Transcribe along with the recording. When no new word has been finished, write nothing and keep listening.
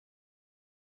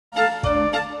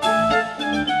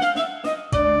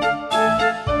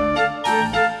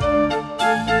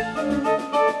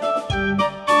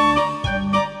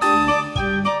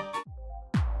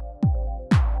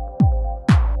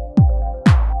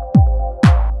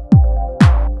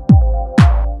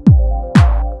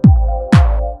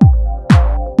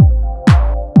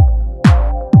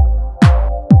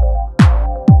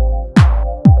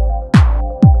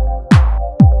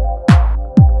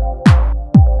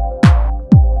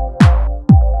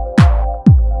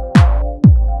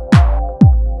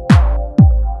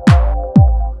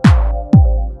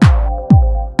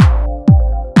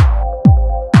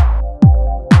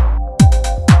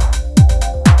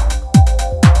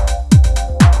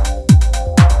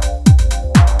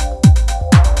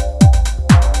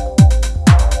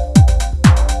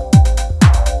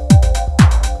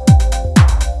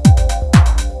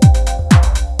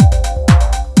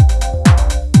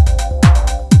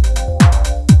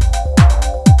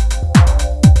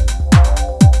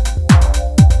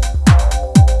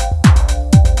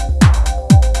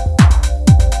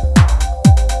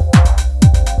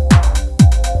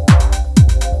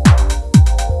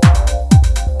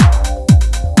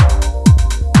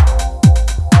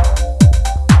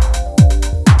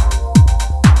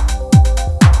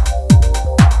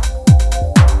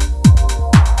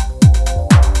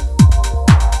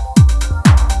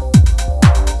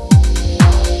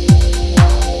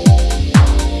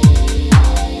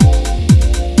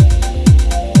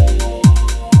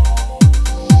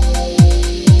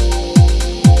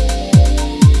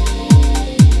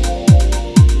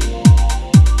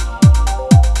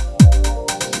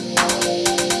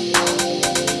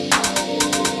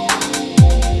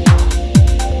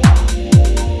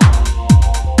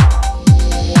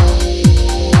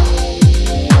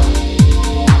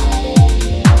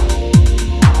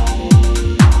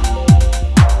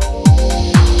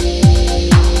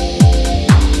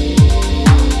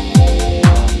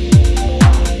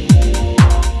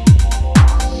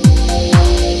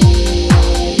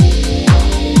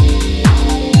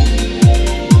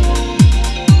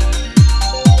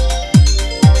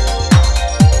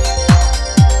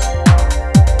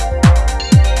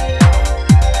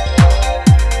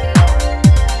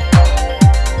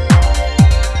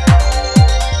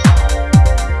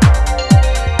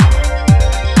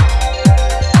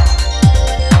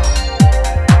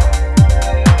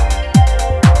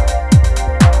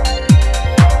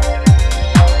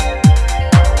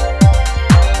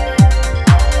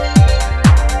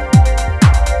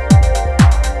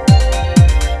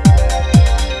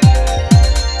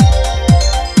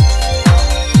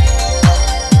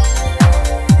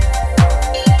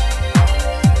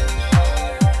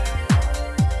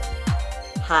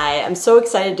so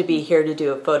excited to be here to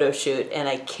do a photo shoot, and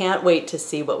I can't wait to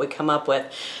see what we come up with.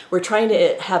 We're trying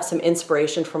to have some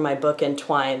inspiration from my book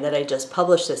Entwine that I just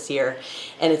published this year,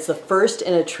 and it's the first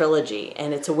in a trilogy,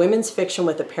 and it's a women's fiction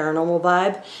with a paranormal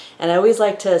vibe. And I always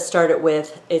like to start it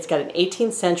with, it's got an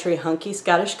 18th century hunky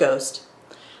Scottish ghost,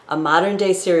 a modern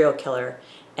day serial killer,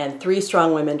 and 3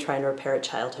 strong women trying to repair a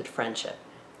childhood friendship.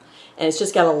 And it's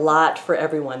just got a lot for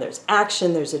everyone. There's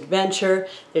action, there's adventure,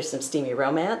 there's some steamy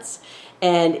romance,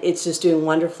 and it's just doing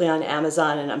wonderfully on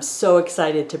Amazon, and I'm so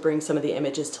excited to bring some of the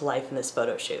images to life in this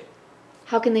photo shoot.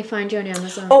 How can they find you on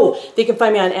Amazon? Oh, they can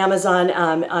find me on Amazon.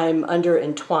 I'm under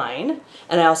Entwine,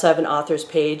 and I also have an author's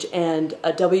page, and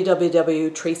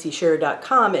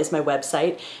www.traceyshearer.com is my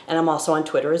website, and I'm also on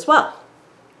Twitter as well.